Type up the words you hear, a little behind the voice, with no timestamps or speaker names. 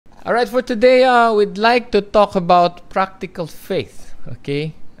All right, for today, we'd like to talk about practical faith.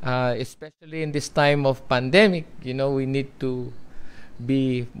 Okay, especially in this time of pandemic, we need to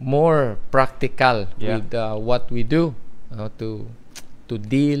be more practical with what we do to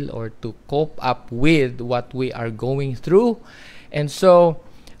deal or to cope up with what we are going through. And so,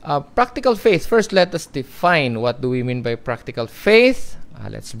 practical faith. First, let us define what do we mean by practical faith.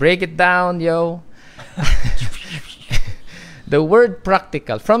 Let's break it down, yo. The word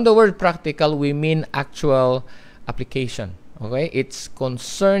practical. From the word practical, we mean actual application. Okay, it's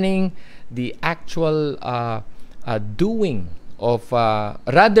concerning the actual doing of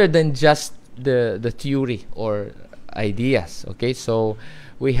rather than just the theory or ideas. Okay, so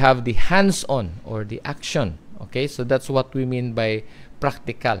we have the hands-on or the action. Okay, so that's what we mean by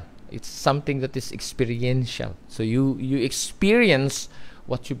practical. It's something that is experiential. So you experience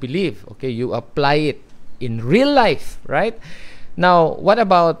what you believe. Okay, you apply it in real life, right? Now, what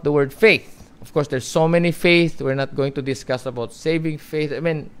about the word faith? Of course, there's so many faith. We're not going to discuss about saving faith. I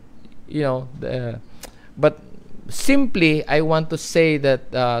mean, but simply, I want to say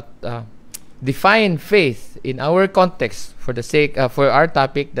that define faith in our context for the sake for our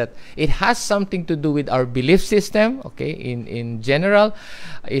topic, that it has something to do with our belief system. Okay, in general,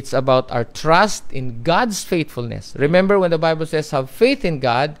 it's about our trust in God's faithfulness. Remember, when the Bible says have faith in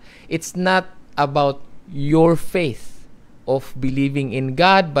God, it's not about your faith of believing in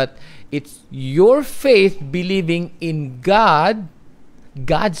God, but it's your faith believing in God's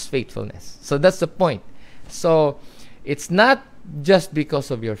faithfulness. So that's the point. So it's not just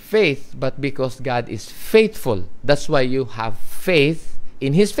because of your faith, but because God is faithful. That's why you have faith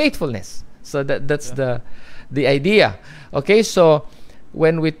in His faithfulness. So that's the idea. Okay, so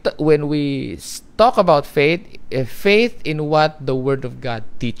when we talk about faith, faith in what the Word of God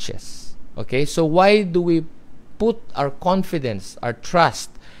teaches. Okay, so why do we put our confidence, our trust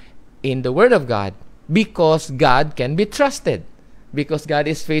in the Word of God? Because God can be trusted. Because God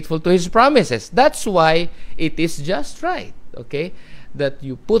is faithful to His promises. That's why it is just right, okay, that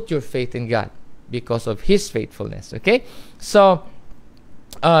you put your faith in God because of His faithfulness, okay? So,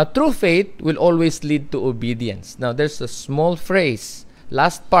 true faith will always lead to obedience. Now, there's a small phrase,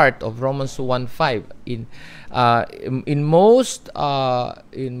 last part of Romans 1:5. In most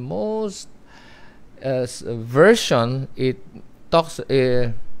version, it talks.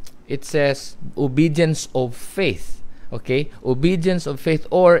 It says obedience of faith. Okay, obedience of faith,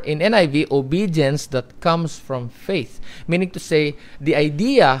 or in NIV, obedience that comes from faith. Meaning to say, the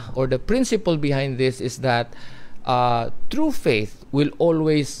idea or the principle behind this is that true faith will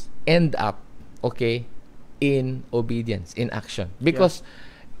always end up, okay, in obedience, in action. Because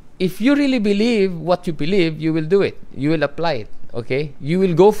if you really believe what you believe, you will do it. You will apply it. Okay, you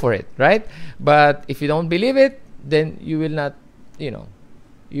will go for it, right? But if you don't believe it, then you will not, you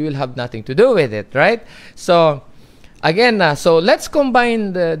will have nothing to do with it, right? So again, so let's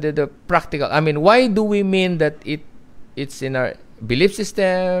combine the practical. I mean, why do we mean that it's in our belief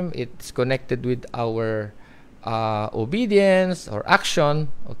system? It's connected with our obedience or action.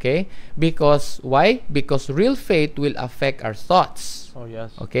 Okay, because why? Because real faith will affect our thoughts. Oh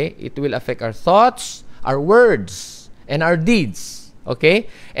yes. Okay, it will affect our thoughts, our words, and our deeds. Okay,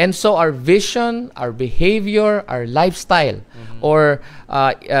 and so our vision, our behavior, our lifestyle, or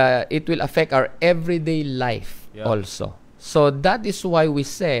it will affect our everyday life. Also, so that is why I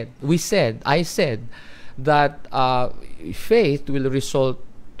said that faith will result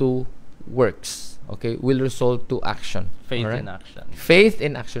to works. Okay, will result to action. Faith in action. Faith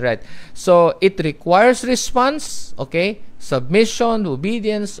in action, right? So it requires response. Okay, submission,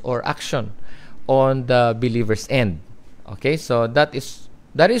 obedience, or action on the believer's end. Okay, so that is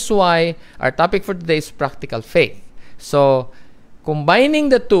why our topic for today is practical faith. So combining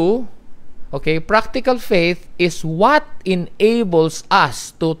the two. Okay, practical faith is what enables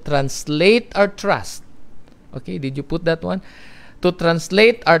us to translate our trust. Okay, did you put that one? To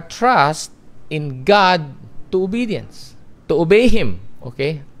translate our trust in God to obedience, to obey Him.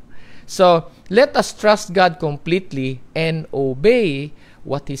 Okay, so let us trust God completely and obey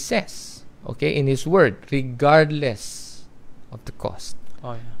what He says. Okay, in His Word, regardless of the cost.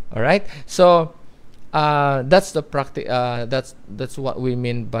 Oh yeah. All right. So that's the that's what we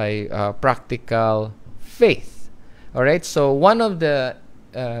mean by practical faith. All right. So one of the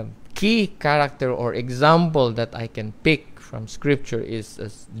key character or example that I can pick from Scripture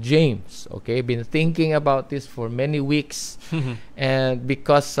is James. Okay, been thinking about this for many weeks, and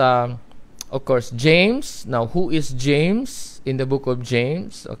because of course James. Now, who is James in the book of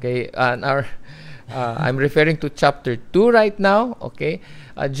James? Okay, and I'm referring to chapter 2 right now. Okay,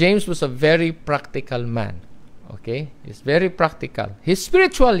 James was a very practical man. Okay? He's very practical. He's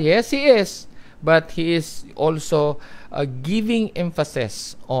spiritual, yes, he is. But he is also giving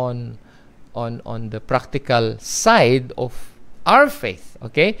emphasis on the practical side of our faith.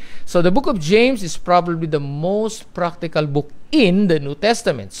 Okay? So the book of James is probably the most practical book in the New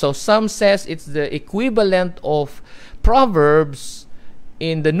Testament. So some says it's the equivalent of Proverbs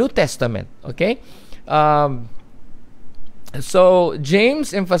in the New Testament. Okay? So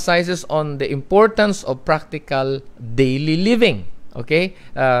James emphasizes on the importance of practical daily living. Okay,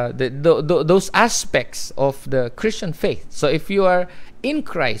 those aspects of the Christian faith. So if you are in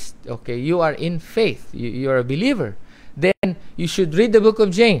Christ, okay, you are in faith, you are a believer, then you should read the book of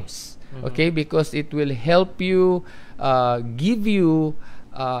James. Okay, because it will help you, give you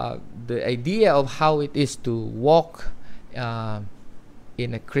the idea of how it is to walk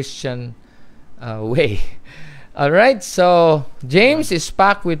in a Christian way. All right, so James is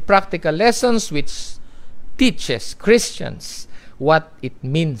packed with practical lessons which teaches Christians what it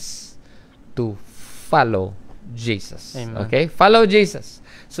means to follow Jesus. Amen. Okay, follow Jesus.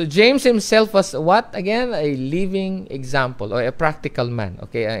 So James himself was what again? A living example, or a practical man.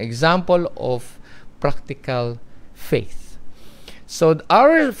 Okay, an example of practical faith. So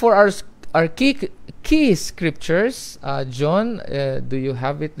our key scriptures, John, do you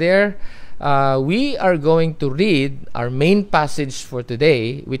have it there? We are going to read our main passage for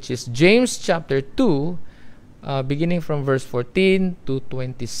today, which is James chapter 2, beginning from verse 14 to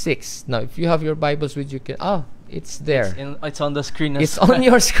 26. Now, if you have your Bibles with you, it's there. It's on the screen. It's on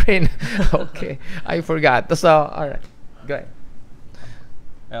your screen. Okay, I forgot. So, all right, go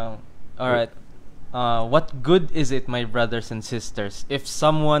ahead. All right. What good is it, my brothers and sisters, if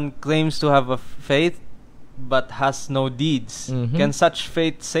someone claims to have a faith but has no deeds? Can such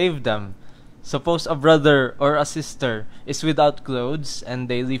faith save them? Suppose a brother or a sister is without clothes and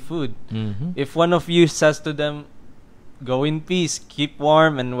daily food. If one of you says to them, "Go in peace, keep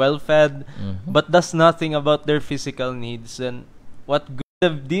warm and well fed," but does nothing about their physical needs, then what good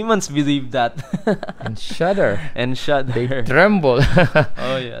if demons believe that? And shudder. And shudder. They tremble.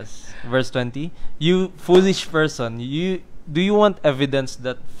 Oh yes. Verse 20. You foolish person, do you want evidence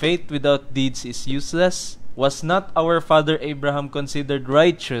that faith without deeds is useless? Was not our father Abraham considered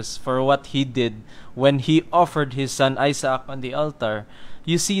righteous for what he did when he offered his son Isaac on the altar?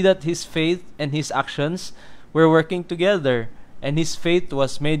 You see that his faith and his actions were working together, and his faith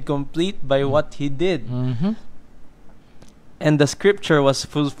was made complete by what he did. And the scripture was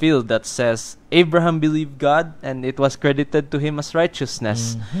fulfilled that says, Abraham believed God, and it was credited to him as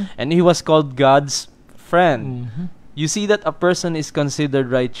righteousness, and he was called God's friend. You see that a person is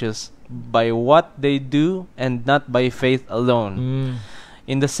considered righteous by what they do and not by faith alone.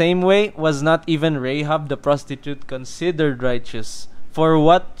 In the same way, was not even Rahab the prostitute considered righteous for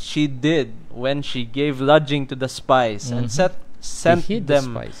what she did when she gave lodging to the spies and sent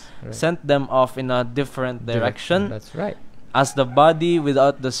them off in a different direction? That's right. As the body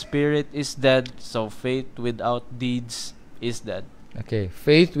without the spirit is dead, so faith without deeds is dead. Okay,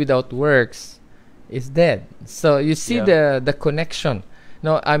 faith without works is dead. So you see the connection.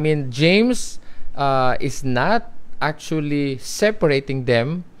 No, I mean, James is not actually separating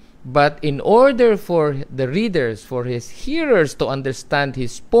them, but in order for the readers, for his hearers to understand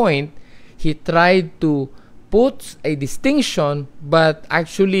his point, he tried to put a distinction, but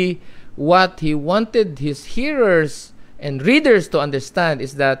actually what he wanted his hearers and readers to understand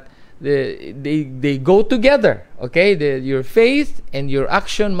is that they go together. Okay, your faith and your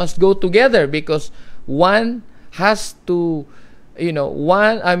action must go together, because one has to,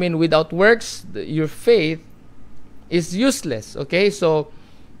 without works, your faith is useless. Okay, so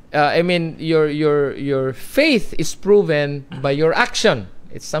your faith is proven by your action.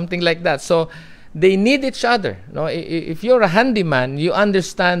 It's something like that. So they need each other. No, if you're a handyman, you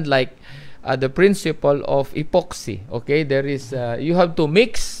understand the principle of epoxy. Okay, there is you have to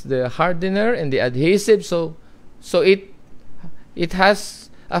mix the hardener and the adhesive, so it has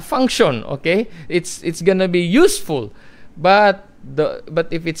a function. Okay, it's gonna be useful, but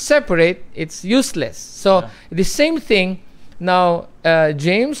if it's separate, it's useless. So the same thing. Now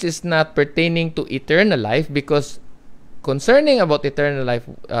James is not pertaining to eternal life, because concerning about eternal life,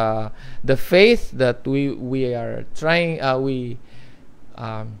 the faith that we are trying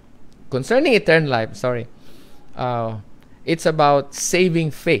concerning eternal life, it's about saving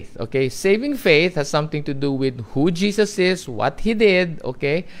faith. Okay, saving faith has something to do with who Jesus is, what he did.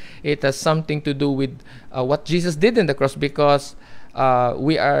 Okay, it has something to do with what Jesus did in the cross, because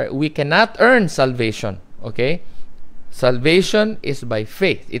we cannot earn salvation. Okay, salvation is by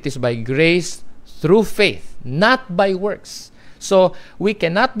faith. It is by grace through faith, not by works. So we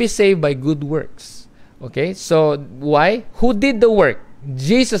cannot be saved by good works. Okay, so why? Who did the work?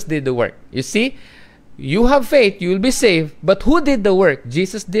 Jesus did the work. You see, you have faith, you will be saved. But who did the work?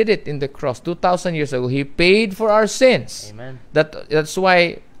 Jesus did it in the cross 2,000 years ago. He paid for our sins. Amen. That's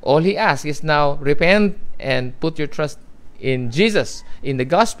why all He asks is now repent and put your trust in Jesus, in the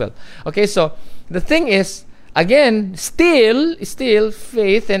gospel. Okay, so the thing is, again, still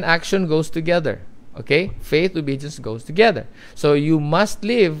faith and action goes together. Okay, faith, obedience goes together. So you must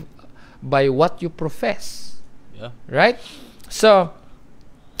live by what you profess. Yeah. Right? So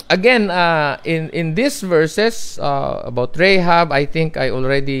again, in these verses about Rahab, I think I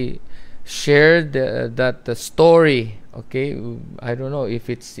already shared that story. Okay, I don't know if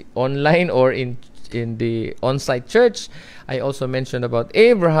it's online or in the on-site church. I also mentioned about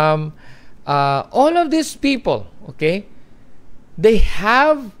Abraham. All of these people, okay, they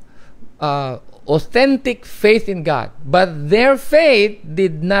have authentic faith in God, but their faith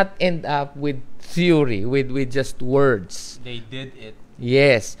did not end up with theory, with just words. They did it.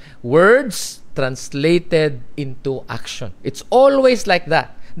 Yes, words translated into action. It's always like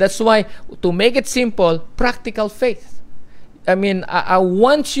that. That's why, to make it simple, practical faith. I mean, I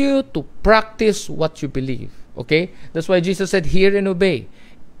want you to practice what you believe. Okay? That's why Jesus said, hear and obey.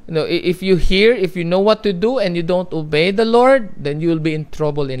 You know, if you hear, if you know what to do and you don't obey the Lord, then you will be in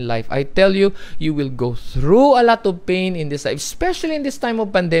trouble in life. I tell you, you will go through a lot of pain in this life, especially in this time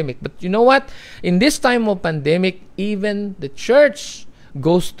of pandemic. But you know what? In this time of pandemic, even the church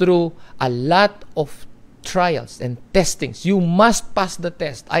goes through a lot of trials and testings. You must pass the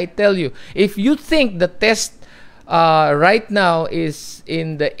test. I tell you, if you think the test right now is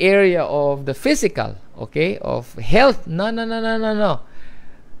in the area of the physical, okay, of health, no.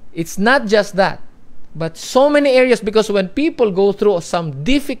 It's not just that, but so many areas, because when people go through some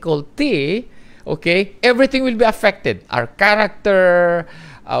difficulty, okay, everything will be affected. Our character,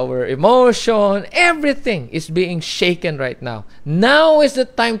 our emotion, everything is being shaken right now. Now is the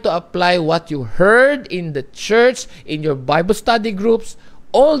time to apply what you heard in the church, in your Bible study groups,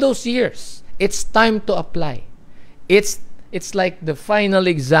 all those years. It's time to apply. It's like the final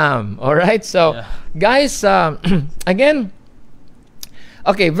exam, all right? So, yeah. Guys, again,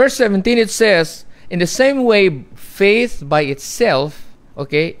 okay, verse 17, it says, in the same way, faith by itself,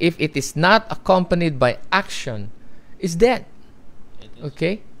 okay, if it is not accompanied by action, is dead.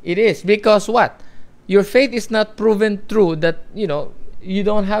 Okay? It is. Because what? Your faith is not proven true that, you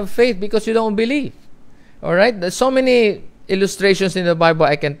don't have faith because you don't believe. All right? There's so many illustrations in the Bible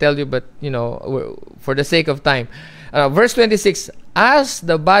I can tell you, but, for the sake of time. Verse 26, as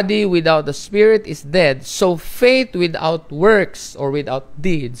the body without the spirit is dead, so faith without works or without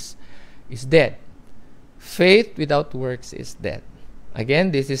deeds is dead. Faith without works is dead.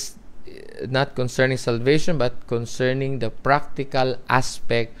 Again, this is not concerning salvation, but concerning the practical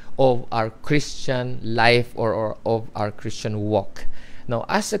aspect of our Christian life or of our Christian walk. Now,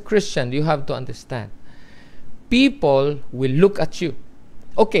 as a Christian, you have to understand, people will look at you.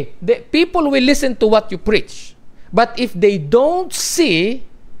 Okay, people will listen to what you preach. But if they don't see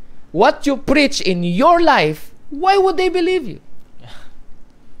what you preach in your life, why would they believe you?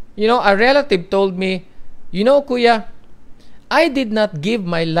 A relative told me, Kuya, I did not give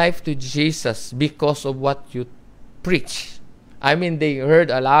my life to Jesus because of what you preach. I mean, they heard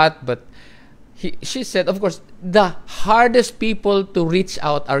a lot, but she said, of course, the hardest people to reach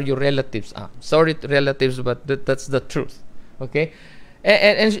out are your relatives. Sorry, relatives, but that's the truth. Okay?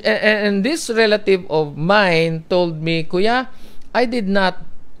 And this relative of mine told me, Kuya, I did not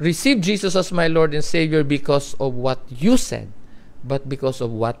receive Jesus as my Lord and Savior because of what you said, but because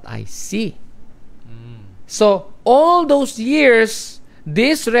of what I see. So all those years,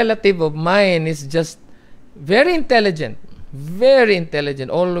 this relative of mine is just very intelligent. But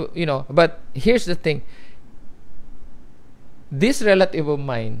here's the thing. This relative of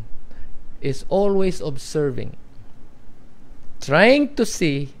mine is always observing, trying to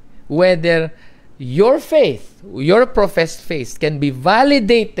see whether your faith, your professed faith, can be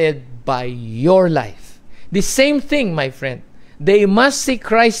validated by your life. The same thing, my friend. They must see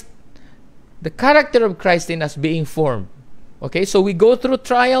Christ, the character of Christ in us being formed. Okay, so we go through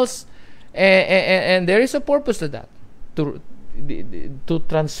trials, and there is a purpose to that, to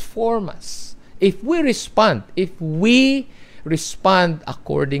transform us. If we respond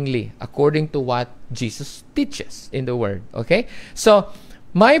accordingly, according to what Jesus teaches in the Word. Okay? So,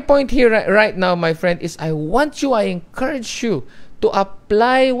 my point here right now, my friend, is I encourage you to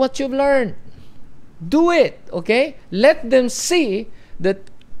apply what you've learned. Do it. Okay? Let them see that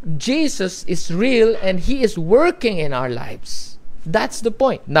Jesus is real and He is working in our lives. That's the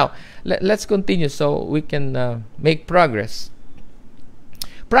point. Now, let's continue so we can make progress.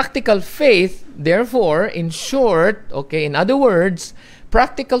 practical faith, therefore, in short, okay, in other words,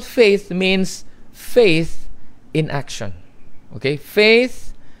 practical faith means faith in action. Okay,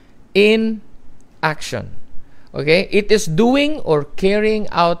 faith in action. Okay, it is doing or carrying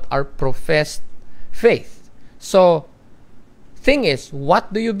out our professed faith. So, thing is,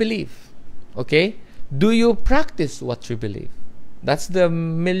 what do you believe? Okay, do you practice what you believe? That's the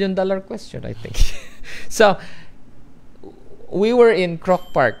 $1,000,000 question, I think. So, we were in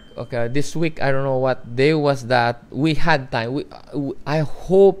Croc Park. Okay, this week, I don't know what day was that. We had time. I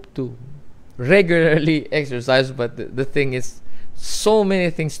hope to regularly exercise, but the thing is, so many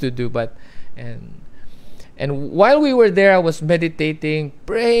things to do. But and while we were there, I was meditating,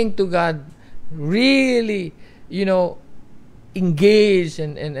 praying to God, really, engaged,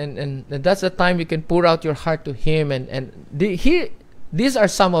 and that's the time you can pour out your heart to Him. These are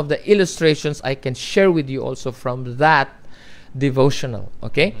some of the illustrations I can share with you also from that devotional.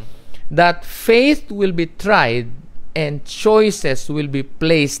 Okay, that faith will be tried and choices will be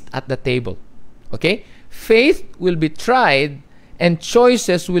placed at the table. Okay, faith will be tried and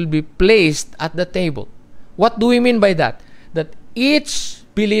choices will be placed at the table. What do we mean by that? That each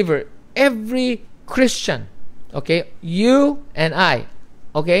believer, every Christian, okay, you and I,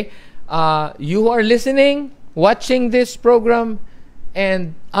 okay, you who are listening, watching this program,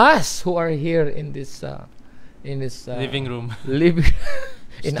 and us who are here in this living room,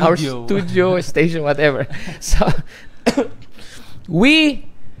 in our studio, station, whatever. So we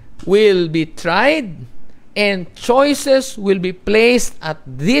will be tried, and choices will be placed at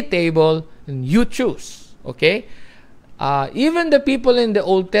the table, and you choose. Okay, even the people in the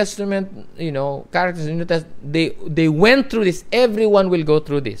Old Testament, characters in the New Testament, they went through this. Everyone will go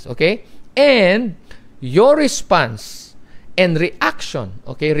through this. Okay, and your response and reaction.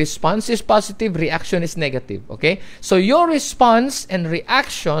 Okay, response is positive, reaction is negative. Okay, so your response and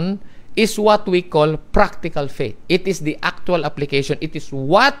reaction is what we call practical faith. It is the actual application. It is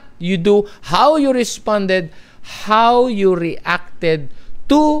what you do, how you responded, how you reacted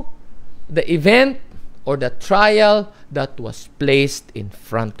to the event or the trial that was placed in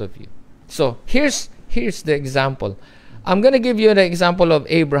front of you. So here's the example. I'm going to give you the example of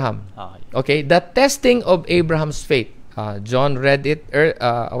Abraham. Okay, the testing of Abraham's faith. John read it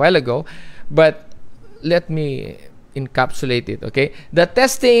a while ago, but let me encapsulate it. Okay, the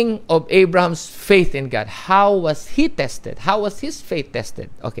testing of Abraham's faith in God. How was he tested? How was his faith tested?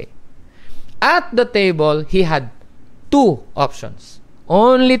 Okay, at the table he had two options,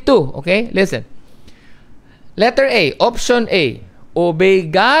 only two. Okay, listen. Letter A, option A: obey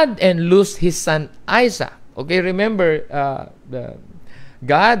God and lose his son Isaac. Okay, remember,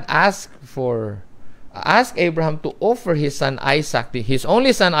 God asked Abraham to offer his son Isaac, his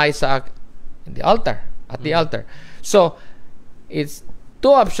only son Isaac, in the altar, at the altar. So, it's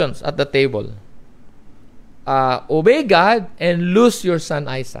two options at the table. Obey God and lose your son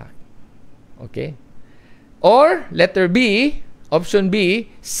Isaac. Okay? Or, letter B, option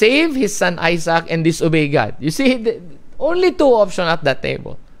B, save his son Isaac and disobey God. You see, only two options at that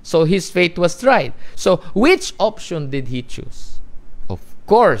table. So, his faith was tried. So, which option did he choose? Of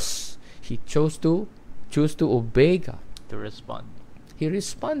course, he chose to obey God. To respond. He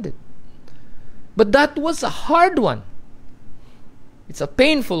responded. But that was a hard one. It's a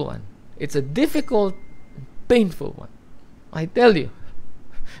painful one. It's a difficult, painful one. I tell you.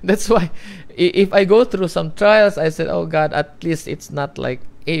 That's why if I go through some trials, I said, oh God, at least it's not like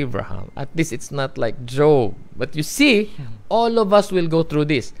Abraham. At least it's not like Job. But you see, all of us will go through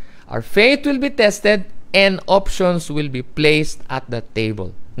this. Our faith will be tested and options will be placed at the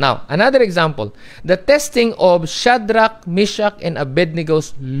table. Now, another example, the testing of Shadrach, Meshach, and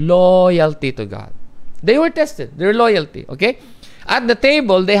Abednego's loyalty to God. They were tested, their loyalty, okay? At the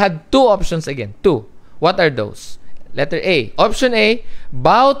table, they had two options again. Two. What are those? Letter A. Option A,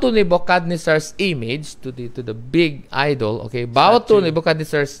 bow to Nebuchadnezzar's image, to the big idol, okay? Bow to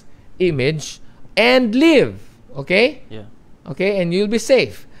Nebuchadnezzar's image and live, okay? Yeah. Okay, and you'll be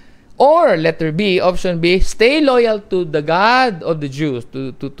safe. Or letter B, option B, stay loyal to the God of the Jews,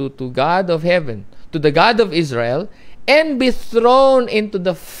 to God of heaven, to the God of Israel, and be thrown into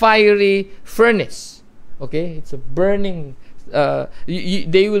the fiery furnace. Okay, it's a burning.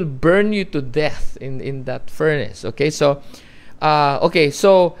 They will burn you to death in that furnace. Okay, so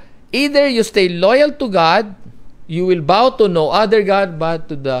either you stay loyal to God, you will bow to no other God but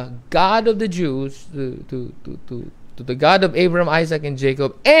to the God of the Jews, to the God of Abraham, Isaac, and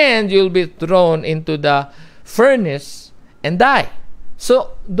Jacob, and you'll be thrown into the furnace and die.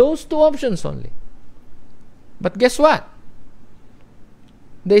 So, those two options only. But guess what?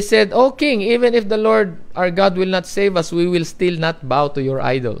 They said, "O king, even if the Lord our God will not save us, we will still not bow to your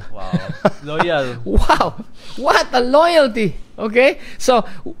idol." Wow. Loyal. Wow, what a loyalty. Okay, so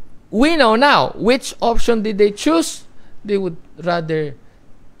we know now which option did they choose. They would rather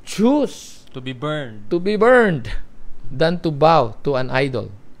choose To be burned. than to bow to an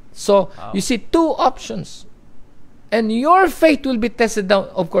idol. So Wow. you see two options, and your faith will be tested down.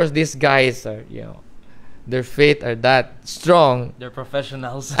 Of course, these guys are, their faith are that strong. They're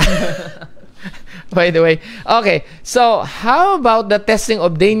professionals. By the way, okay. So how about the testing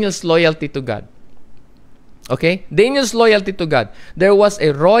of Daniel's loyalty to God? Okay, Daniel's loyalty to God. There was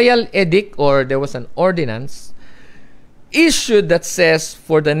a royal edict, or there was an ordinance issued that says,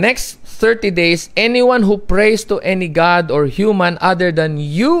 for the next 30 days, anyone who prays to any god or human other than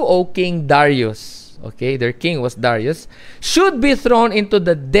you, O King Darius, okay, their king was Darius, should be thrown into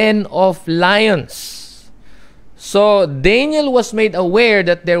the den of lions. So Daniel was made aware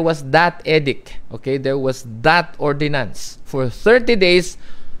that there was that edict, okay, there was that ordinance. For 30 days,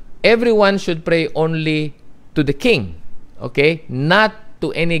 everyone should pray only to the king, okay, not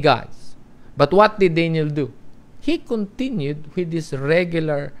to any gods. But what did Daniel do? He continued with this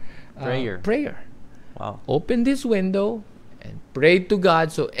regular prayer. Wow. Opened this window and prayed to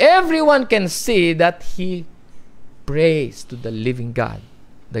God, so everyone can see that he prays to the living God,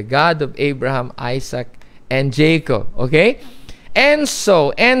 the God of Abraham, Isaac, and Jacob. Okay, and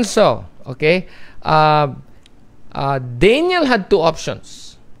so, okay, Daniel had two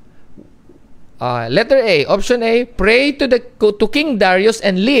options. Letter A, option A: pray to King Darius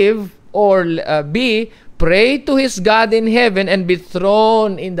and live, or B: pray to his God in heaven and be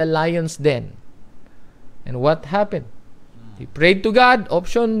thrown in the lion's den. And what happened? He prayed to God.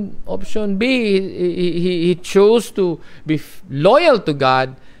 Option B, he chose to be loyal to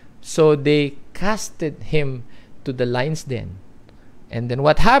God, so they casted him to the lion's den. And then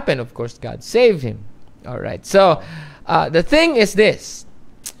what happened? Of course, God saved him. All right. So the thing is this: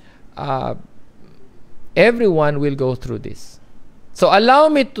 everyone will go through this. So allow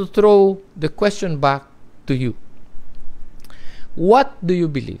me to throw the question back to you. What do you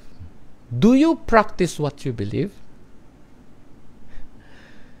believe? Do you practice what you believe?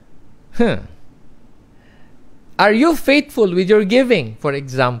 Are you faithful with your giving, for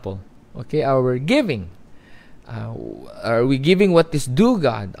example? Okay, our giving. Are we giving what is due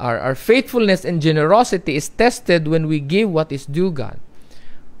God? Our faithfulness and generosity is tested when we give what is due God.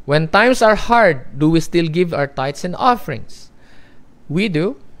 When times are hard, do we still give our tithes and offerings? We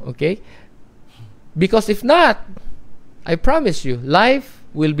do, okay? Because if not, I promise you, life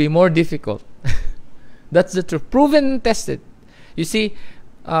will be more difficult. That's the truth. Proven and tested. You see,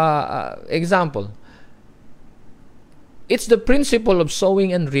 example. It's the principle of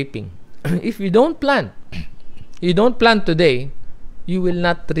sowing and reaping. If you don't plant today, you will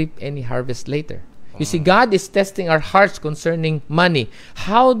not reap any harvest later. You see, God is testing our hearts concerning money.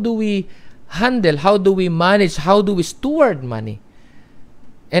 How do we handle, how do we manage, how do we steward money?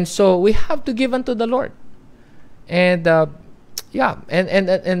 And so we have to give unto the Lord. And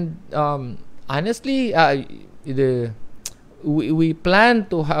honestly, we plan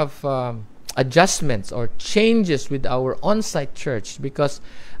to have adjustments or changes with our on-site church, because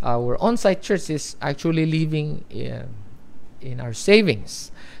our on-site church is actually living in our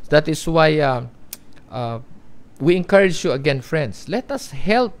savings. That is why we encourage you again, friends. Let us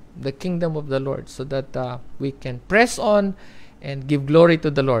help the kingdom of the Lord so that we can press on and give glory to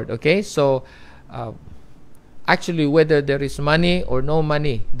the Lord. Okay, so actually, whether there is money or no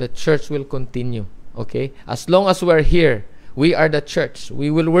money, the church will continue. Okay, as long as we're here, we are the church. We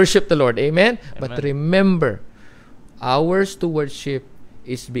will worship the Lord. Amen. But remember, our stewardship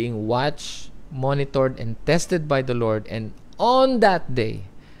is being watched, monitored, and tested by the Lord. And on that day,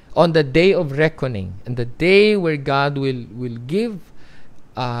 on the day of reckoning, and the day where God will give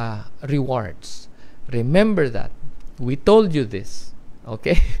rewards, remember that. We told you this,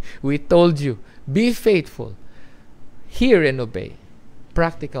 okay? We told you, be faithful, hear and obey,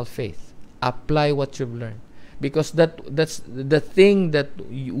 practical faith, apply what you've learned, because that's the thing that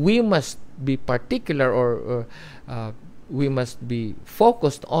we must be particular, or we must be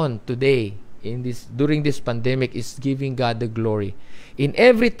focused on today during this pandemic, is giving God the glory. In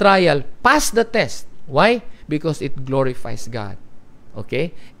every trial, pass the test. Why? Because it glorifies God,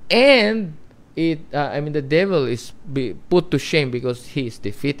 okay? And the devil is put to shame because he is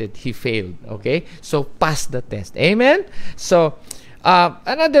defeated. He failed. Okay, so pass the test. Amen. So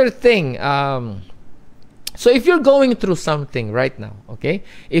another thing. So if you're going through something right now, okay,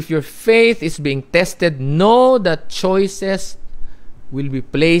 if your faith is being tested, know that choices will be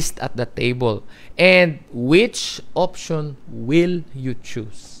placed at the table. And which option will you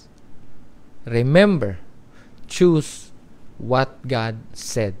choose? Remember, choose what God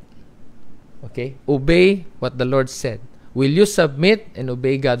said. Okay? Obey what the Lord said. Will you submit and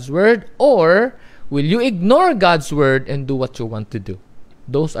obey God's word, or will you ignore God's word and do what you want to do?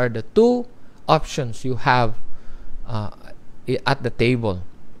 Those are the two options you have at the table.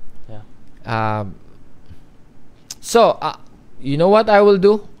 Yeah. So, you know what I will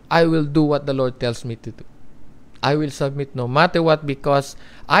do? I will do what the Lord tells me to do. I will submit no matter what, because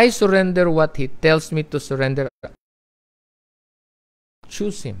I surrender what He tells me to surrender.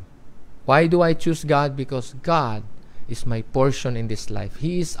 Choose Him. Why do I choose God? Because God is my portion in this life.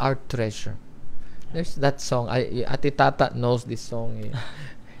 He is our treasure. There's that song. Ate Tata knows this song.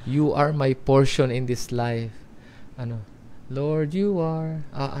 You are my portion in this life. Lord, you are.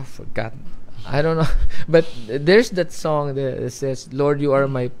 I forgot. I don't know. But there's that song that says, Lord, you are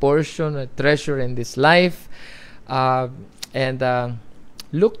my portion, a treasure in this life. And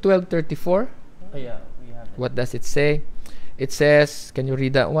Luke 12:34. Oh, yeah, we have it. What does it say? It says, can you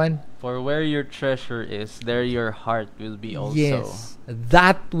read that one? For where your treasure is, there your heart will be also. Yes,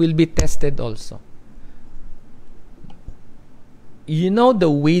 that will be tested also. You know the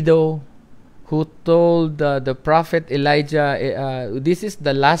widow who told the prophet Elijah, this is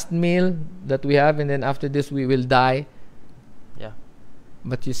the last meal that we have, and then after this we will die. Yeah.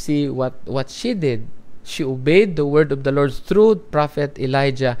 But you see what she did. She obeyed the word of the Lord through prophet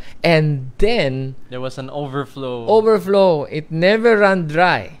Elijah, and then there was an overflow. It never ran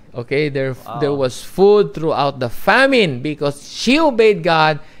dry. Okay, there was food throughout the famine because she obeyed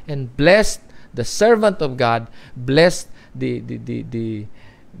God and blessed the servant of God, blessed the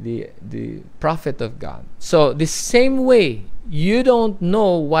prophet of God. So the same way, you don't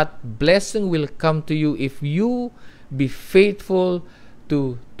know what blessing will come to you if you be faithful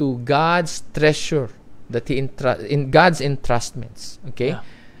to God's treasure that He in God's entrustments. Okay,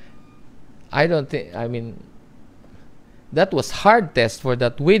 Yeah. That was hard test for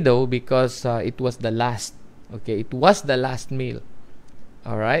that widow because it was the last. Okay, it was the last meal.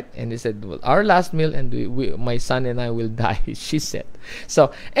 All right, and he said, well, our last meal, and my son and I will die. She said.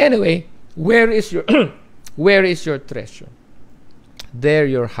 So anyway, where is your where is your treasure? There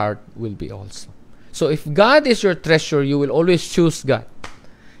your heart will be also. So if God is your treasure, you will always choose God.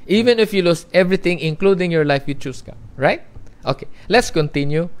 Even if you lose everything, including your life, you choose God. Right? Okay, let's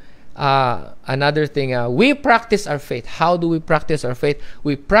continue. Another thing, we practice our faith. How do we practice our faith?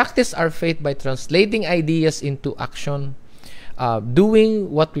 We practice our faith by translating ideas into action,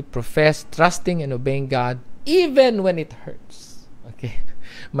 doing what we profess, trusting and obeying God, even when it hurts. Okay,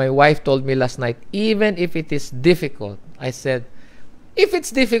 my wife told me last night, even if it is difficult. I said, if it's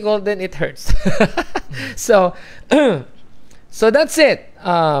difficult, then it hurts. So, so that's it.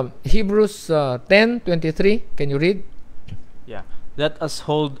 Hebrews 10:23. Can you read? Yeah. Let us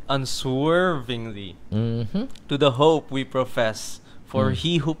hold unswervingly to the hope we profess, for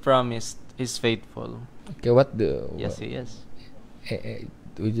He who promised is faithful. Okay, Yes, He is.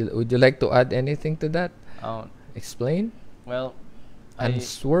 Would you like to add anything to that? Explain. Well,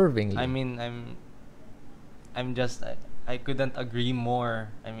 Unswervingly. I couldn't agree more.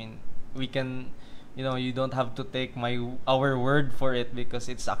 We can, you don't have to take our word for it, because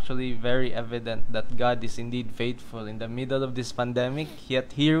it's actually very evident that God is indeed faithful in the middle of this pandemic.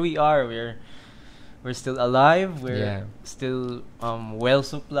 Yet here we are. We're still alive. We're still well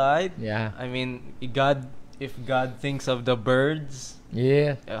supplied. Yeah. If God thinks of the birds,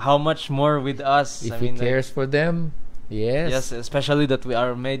 Yeah. how much more with us? If He cares for them, yes. Yes, especially that we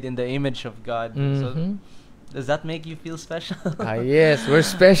are made in the image of God. So, Mhm. does that make you feel special? Yes, we're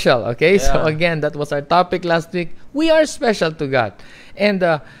special. Okay, so Yeah. again, that was our topic last week. We are special to God,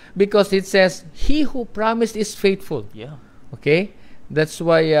 and because it says, "He who promised is faithful." Yeah. Okay, that's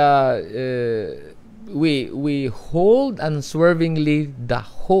why we hold unswervingly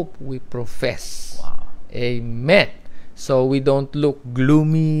the hope we profess. Wow. Amen. So we don't look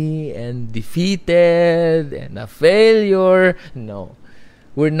gloomy and defeated and a failure. No,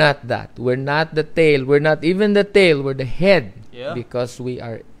 we're not that. We're not the tail. We're not even the tail. We're the head, because we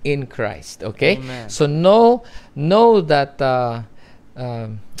are in Christ. Okay. Amen. So know that.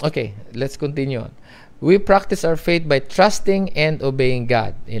 Okay, let's continue on. We practice our faith by trusting and obeying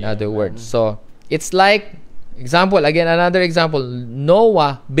God. In other words, so it's like another example.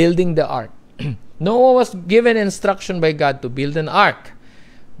 Noah building the ark. Noah was given instruction by God to build an ark,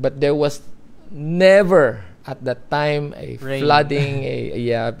 but there was never at that time a Rain. flooding,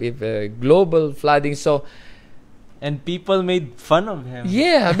 a global flooding. So, And people made fun of him.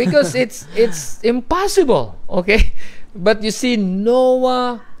 yeah, because it's impossible. Okay, But you see,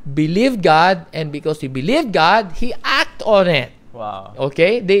 Noah believed God, and because he believed God, he acted on it. Wow.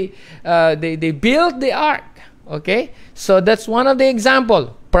 Okay, they built the ark. Okay, so that's one of the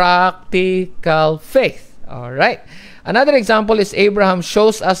example, practical faith. All right. Another example is Abraham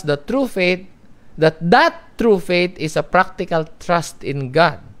shows us the true faith, that true faith is a practical trust in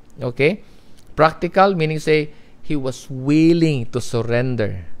God. Okay, practical meaning say he was willing to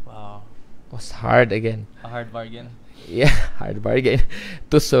surrender. Wow. Was hard again. A hard bargain. Yeah, hard bargain.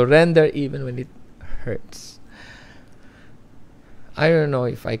 To surrender even when it hurts. I don't know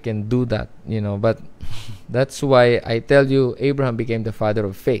if I can do that, but that's why I tell you Abraham became the father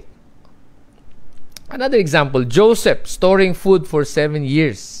of faith. Another example, Joseph storing food for 7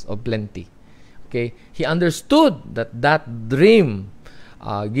 years of plenty. Okay, he understood that dream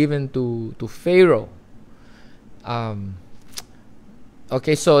given to Pharaoh.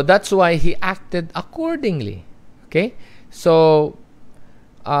 Okay, so that's why he acted accordingly. Okay, so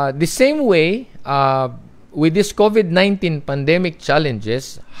the same way with this COVID-19 pandemic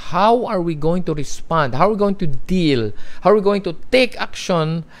challenges, how are we going to respond? How are we going to deal? How are we going to take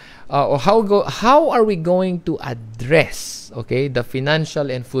action? Or how are we going to address, okay, the financial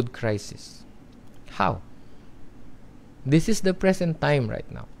and food crisis? How? This is the present time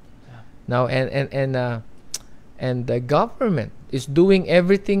right now. Yeah. Now and the government is doing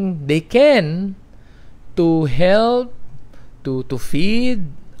everything they can to help, to feed,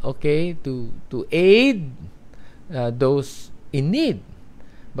 okay, to aid those in need.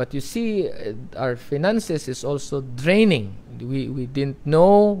 But you see, our finances is also draining. We didn't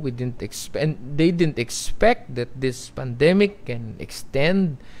know, we didn't expect, they didn't expect that this pandemic can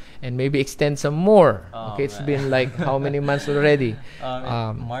extend and maybe extend some more. Oh, okay, it's been like how many months already?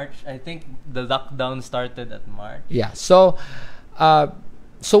 March. I think the lockdown started at March. Yeah. So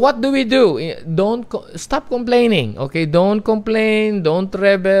what do we do? Stop complaining. Okay, don't complain. Don't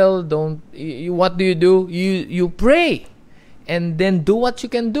rebel. What do? You pray. And then do what you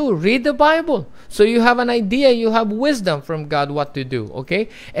can do. Read the Bible. So you have an idea, you have wisdom from God what to do. Okay?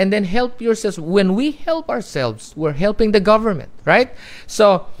 And then help yourselves. When we help ourselves, we're helping the government. Right?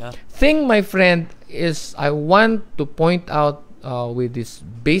 So, thing, my friend, is I want to point out with this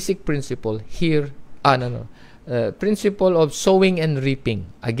basic principle here. Principle of sowing and reaping.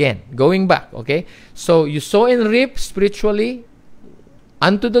 Again, going back. Okay? So, you sow and reap spiritually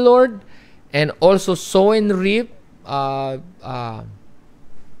unto the Lord. And also sow and reap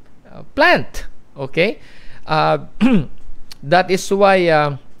plant. Okay, that is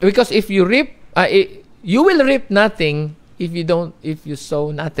why because if you reap, you will reap nothing if you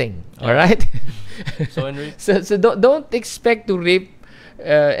sow nothing. All right. Sow and reap. So don't expect to reap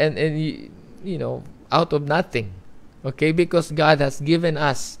and out of nothing. Okay, because God has given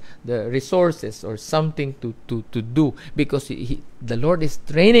us the resources or something to do, because the Lord is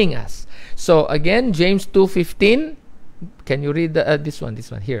training us. So again, James 2:15. Can you read this one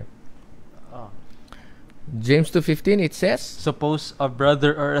here? James 2:15, it says, suppose a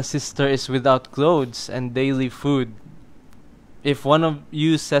brother or a sister is without clothes and daily food. If one of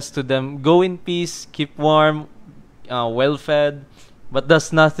you says to them, go in peace, keep warm, well fed, but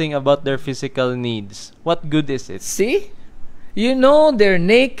does nothing about their physical needs, what good is it? See? They're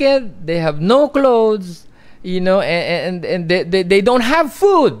naked, they have no clothes, and they don't have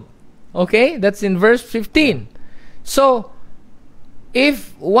food. Okay? That's in verse 15. So,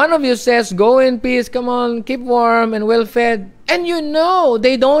 if one of you says, go in peace, come on, keep warm and well fed, and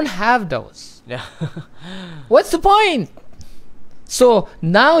they don't have those. Yeah. What's the point? So,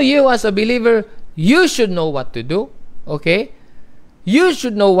 now you as a believer, you should know what to do. Okay? You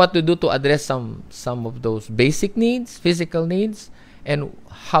should know what to do to address some of those basic needs, physical needs. And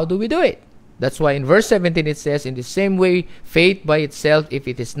how do we do it? That's why in verse 17 it says, in the same way, faith by itself, if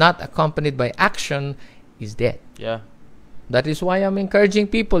it is not accompanied by action, is dead. Yeah. That is why I'm encouraging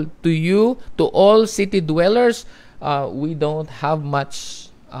people, to all city dwellers, we don't have much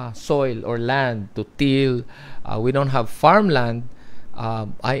soil or land to till. We don't have farmland.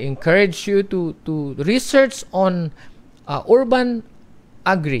 I encourage you to research on urban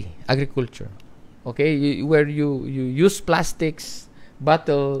agriculture. Okay, where you use plastic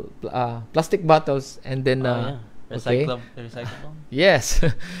bottles, and then recyclable. Yes.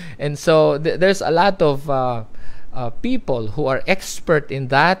 And so there's a lot of people who are expert in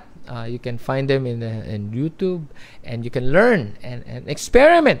that. You can find them in YouTube, and you can learn and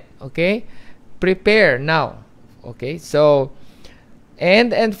experiment. Okay, prepare now. Okay, so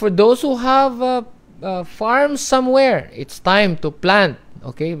and for those who have farms somewhere, it's time to plant.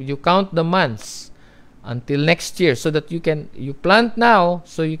 Okay, you count the months. until next year, so that you plant now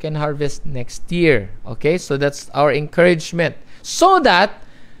so you can harvest next year. Okay, so that's our encouragement, so that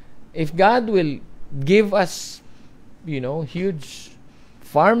if God will give us huge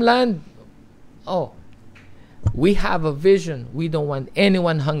farmland, we have a vision. We don't want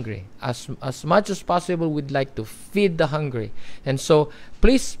anyone hungry. As much as possible, we'd like to feed the hungry. And so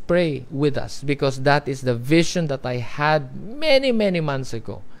please pray with us, because that is the vision that I had many, many months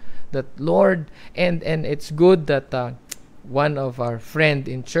ago. That Lord, and it's good that one of our friend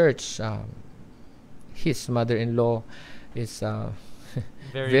in church, his mother-in-law is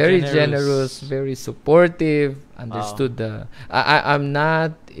very generous, very supportive, understood I'm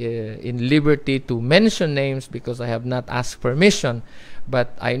not in liberty to mention names because I have not asked permission,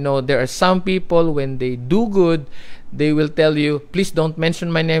 but I know there are some people, when they do good, they will tell you, please don't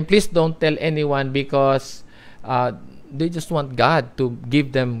mention my name, please don't tell anyone, because they just want God to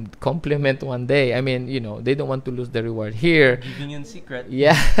give them compliment one day. I mean, they don't want to lose the reward here. Giving in secret.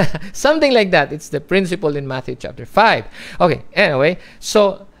 Yeah, something like that. It's the principle in Matthew chapter 5. Okay, anyway,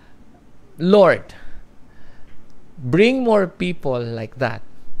 so Lord, bring more people like that,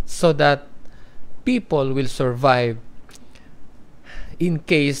 so that people will survive in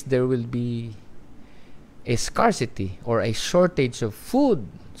case there will be a scarcity or a shortage of food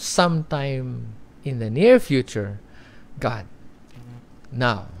sometime in the near future. God,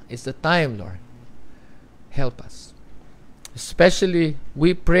 now is the time, Lord. Help us. Especially,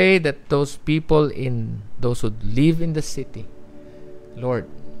 we pray that those who live in the city, Lord,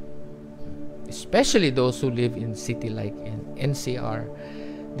 especially those who live in city like in NCR,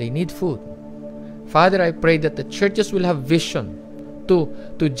 they need food. Father, I pray that the churches will have vision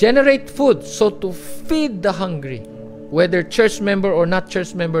to generate food, so to feed the hungry. Whether church member or not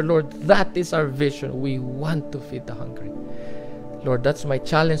church member, Lord, that is our vision. We want to feed the hungry. Lord, that's my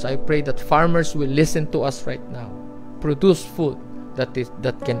challenge. I pray that farmers will listen to us right now. Produce food that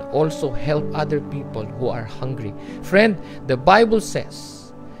can also help other people who are hungry. Friend, the Bible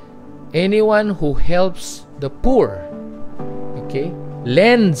says, anyone who helps the poor, okay,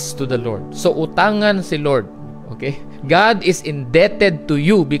 lends to the Lord. So, utangan si Lord. Okay? God is indebted to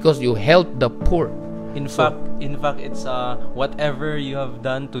you because you help the poor. In fact, it's whatever you have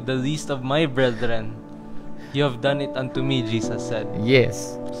done to the least of my brethren, you have done it unto me, Jesus said.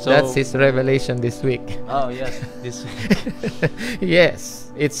 Yes. So, that's his revelation this week. Oh, yes. This week.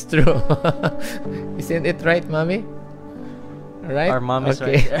 Yes, it's true. Isn't it right, Mommy? Right? Our mom is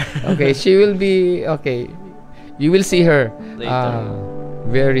right there. Okay, she will be... Okay, you will see her later.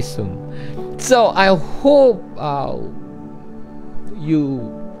 Very soon. So, I hope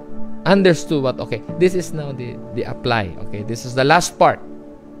you understood what... Okay, this is now the apply. Okay, this is the last part.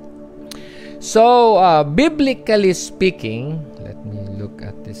 So, biblically speaking, let me look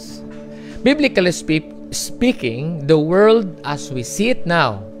at this. Biblically speaking, the world as we see it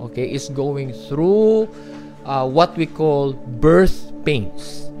now, okay, is going through what we call birth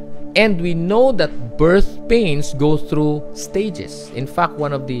pains. And we know that birth pains go through stages. In fact,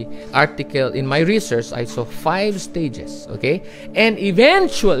 one of the article in my research, I saw 5 stages, okay? And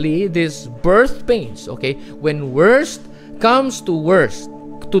eventually, these birth pains, okay, when worst comes to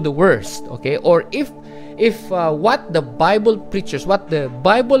the worst, okay? Or if what the Bible preachers, what the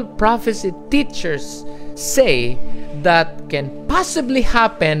Bible prophecy teachers say that can possibly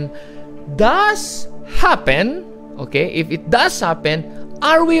happen, does happen, okay? If it does happen,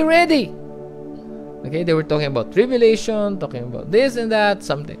 are we ready? Okay, they were talking about tribulation, talking about this and that,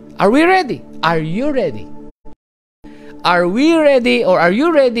 something. Are we ready? Are you ready? Are we ready, or are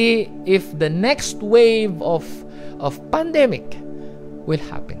you ready if the next wave of pandemic will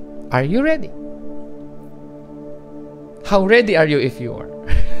happen? Are you ready? How ready are you if you are?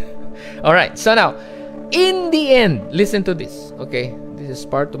 All right, so now, in the end, listen to this, okay? This is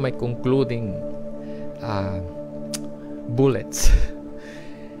part of my concluding bullets.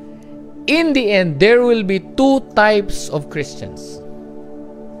 In the end, there will be 2 types of Christians.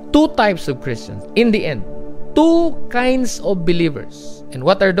 2 types of Christians. In the end, 2 kinds of believers. And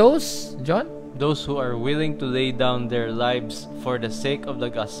what are those, John? Those who are willing to lay down their lives for the sake of the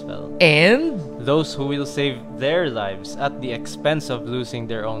gospel. And those who will save their lives at the expense of losing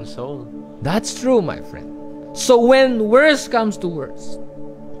their own soul. That's true, my friend. So when worst comes to worst,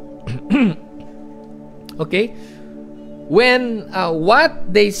 okay, when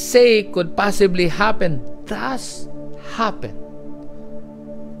what they say could possibly happen does happen,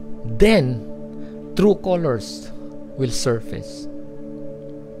 then true colors will surface.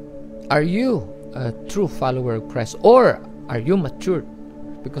 Are you a true follower of Christ, or are you matured?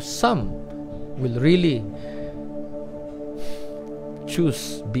 Because some will really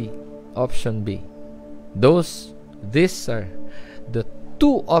choose B, option B. These are the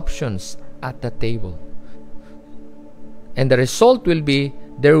two options at the table. And the result will be,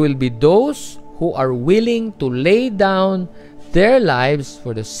 there will be those who are willing to lay down their lives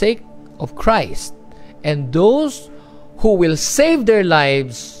for the sake of Christ, and those who will save their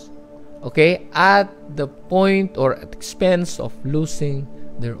lives, okay, at the point or at expense of losing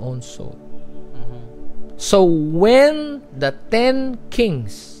their own soul. So when the 10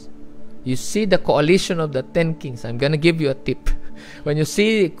 kings, you see the coalition of the 10 kings, I'm going to give you a tip. When you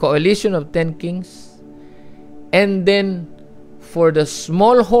see the coalition of 10 kings, and then for the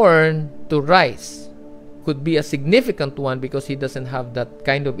small horn to rise, could be a significant one because he doesn't have that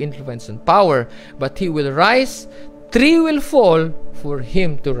kind of influence and power, but he will rise, 3 will fall for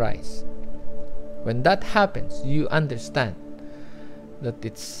him to rise. When that happens, you understand that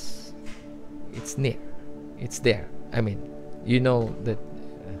it's near. It's there. I mean, you know that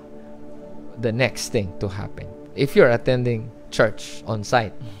the next thing to happen. If you're attending church on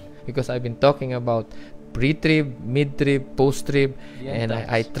site, because I've been talking about pre-trib, mid-trib, post-trib, and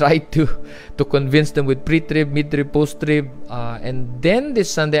I tried to convince them with pre-trib, mid-trib, post-trib, and then this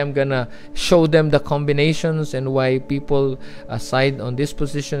Sunday I'm gonna show them the combinations and why people side on this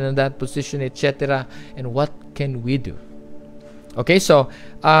position and that position, etc., and what can we do. Okay, so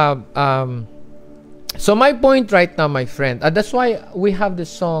so my point right now, my friend, that's why we have the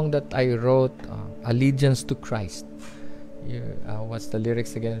song that I wrote, Allegiance to Christ. What's the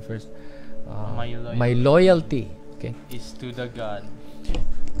lyrics again first? My loyalty, okay, is to the God.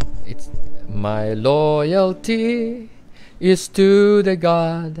 It's my loyalty is to the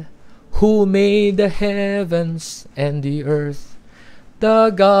God who made the heavens and the earth,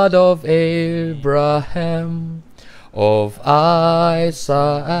 the God of Abraham, of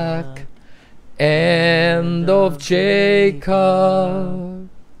Isaac, and of Jacob.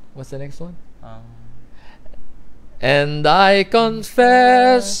 What's the next one? And I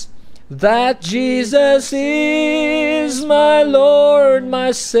confess that Jesus is my Lord,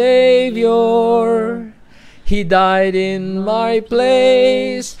 my Savior. He died in my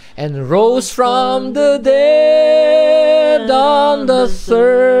place and rose from the dead on the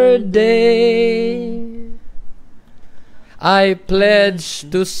 3rd day. I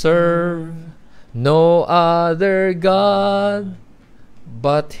pledge to serve no other God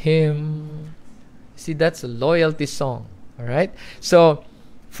but Him. See, that's a loyalty song. All right? So,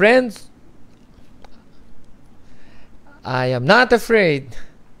 friends, I am not afraid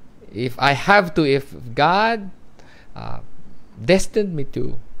if I have to, if God destined me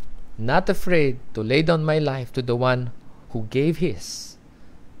to, not afraid to lay down my life to the one who gave His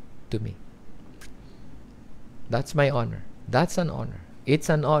to me. That's my honor. That's an honor. It's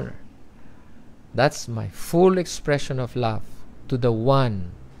an honor. That's my full expression of love to the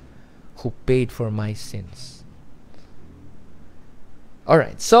one who paid for my sins.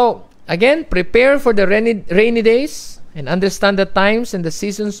 Alright, so again, prepare for the rainy days and understand the times and the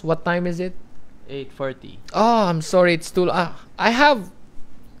seasons. What time is it? 8:40. Oh, I'm sorry, it's too I have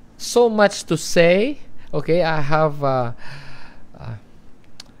so much to say. Okay, I have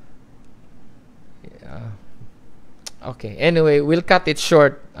okay, anyway, we'll cut it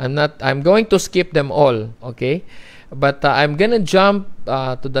short. I'm going to skip them all, okay? But I'm gonna jump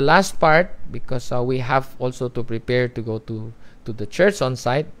to the last part because we have also to prepare to go to the church on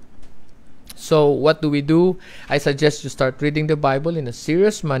site. So what do? I suggest you start reading the Bible in a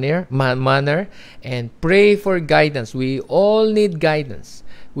serious manner and pray for guidance. We all need guidance.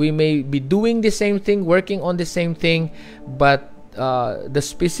 We may be doing the same thing, working on the same thing, but the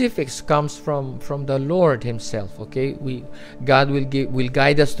specifics comes from the Lord Himself. Okay, God will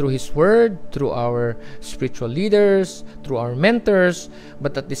guide us through His Word, through our spiritual leaders, through our mentors.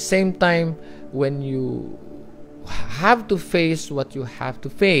 But at the same time, when you have to face what you have to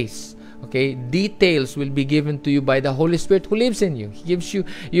face, okay, details will be given to you by the Holy Spirit who lives in you. He gives you,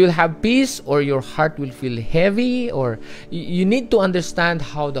 you'll have peace, or your heart will feel heavy, or you need to understand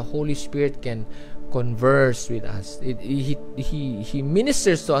how the Holy Spirit can converse with us. He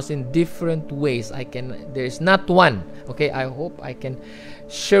ministers to us in different ways. There is not one. Okay, I hope I can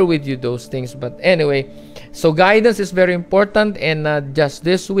share with you those things. But anyway, so guidance is very important. And just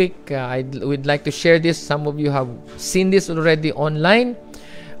this week, I would like to share this. Some of you have seen this already online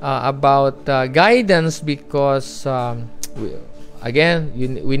about guidance, because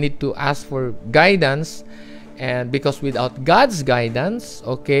we need to ask for guidance. And because without God's guidance,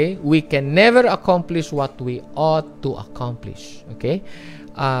 okay, we can never accomplish what we ought to accomplish. Okay,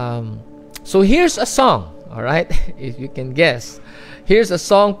 so here's a song. All right, if you can guess, here's a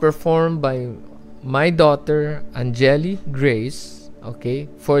song performed by my daughter Angeli Grace, okay,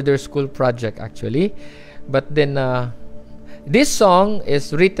 for their school project actually. But then this song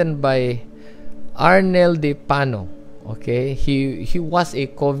is written by Arnel de Pano. Okay, he was a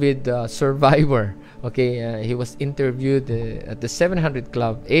COVID survivor. Okay, he was interviewed at the 700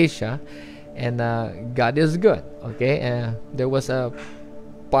 Club Asia, and God is good. Okay, there was a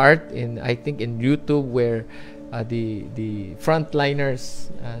part in, I think, in YouTube where the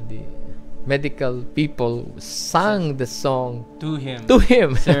frontliners, the medical people sang the song To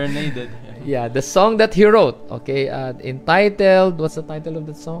him. Serenaded. Yeah, the song that he wrote. Okay, entitled, what's the title of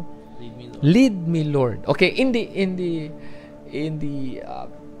the song? Lead me, Lord. Lead Me, Lord. Okay, in the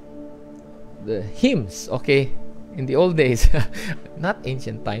hymns, okay, in the old days, not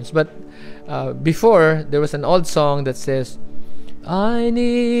ancient times, but before, there was an old song that says, I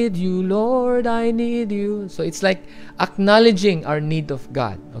need you, Lord, I need you. So it's like acknowledging our need of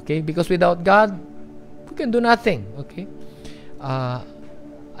God, okay? Because without God, we can do nothing, okay?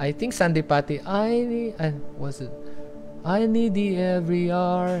 I think Sandipati, I need thee every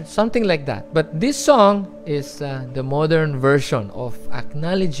hour, something like that. But this song is the modern version of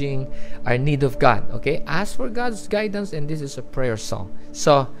acknowledging our need of God, okay? Ask for God's guidance, and this is a prayer song.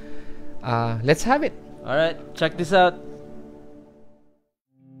 So, let's have it. All right, check this out.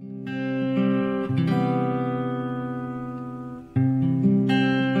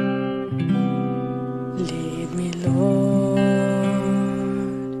 Lead me, Lord,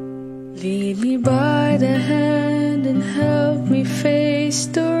 lead me by the hand and help me face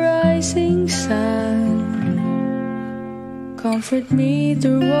the rising sun. Comfort me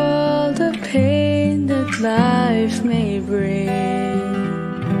through all the pain that life may bring.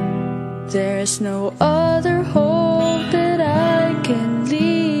 There's no other hope that I can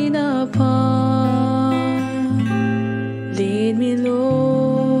lean upon. Lead me,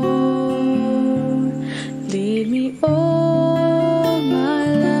 Lord, lead me all my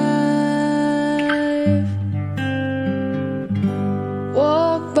life.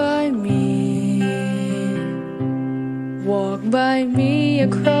 Walk by me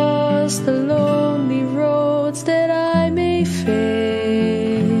across the lonely roads that I may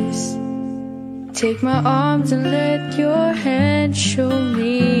face. Take my arms and let your hand show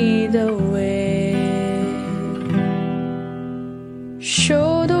me the way.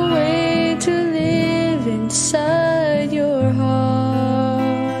 Show the way to live inside your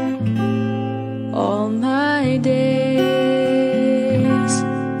heart all my days,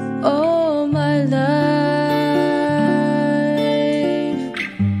 all my life.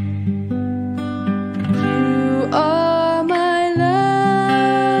 You are my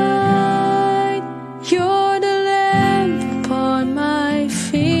light, you're the lamp upon my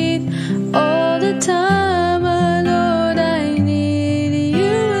feet. All the time, my Lord, I need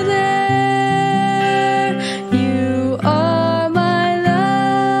you there. You are my light,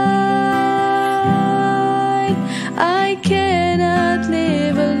 I cannot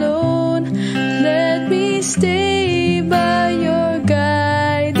live alone. Let me stay by your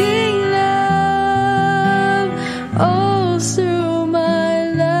guiding love all through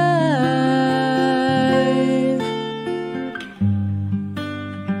my life.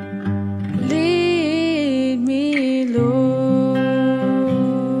 Lead me, Lord.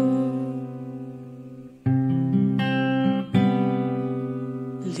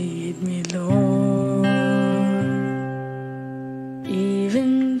 Lead me, Lord.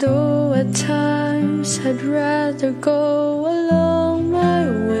 Even though at times I'd rather go along my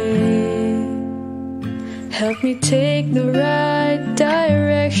way, help me take the right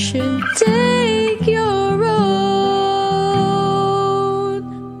direction. Take your road.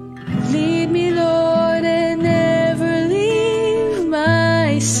 Lead me, Lord, and never leave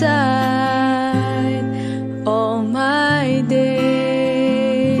my side.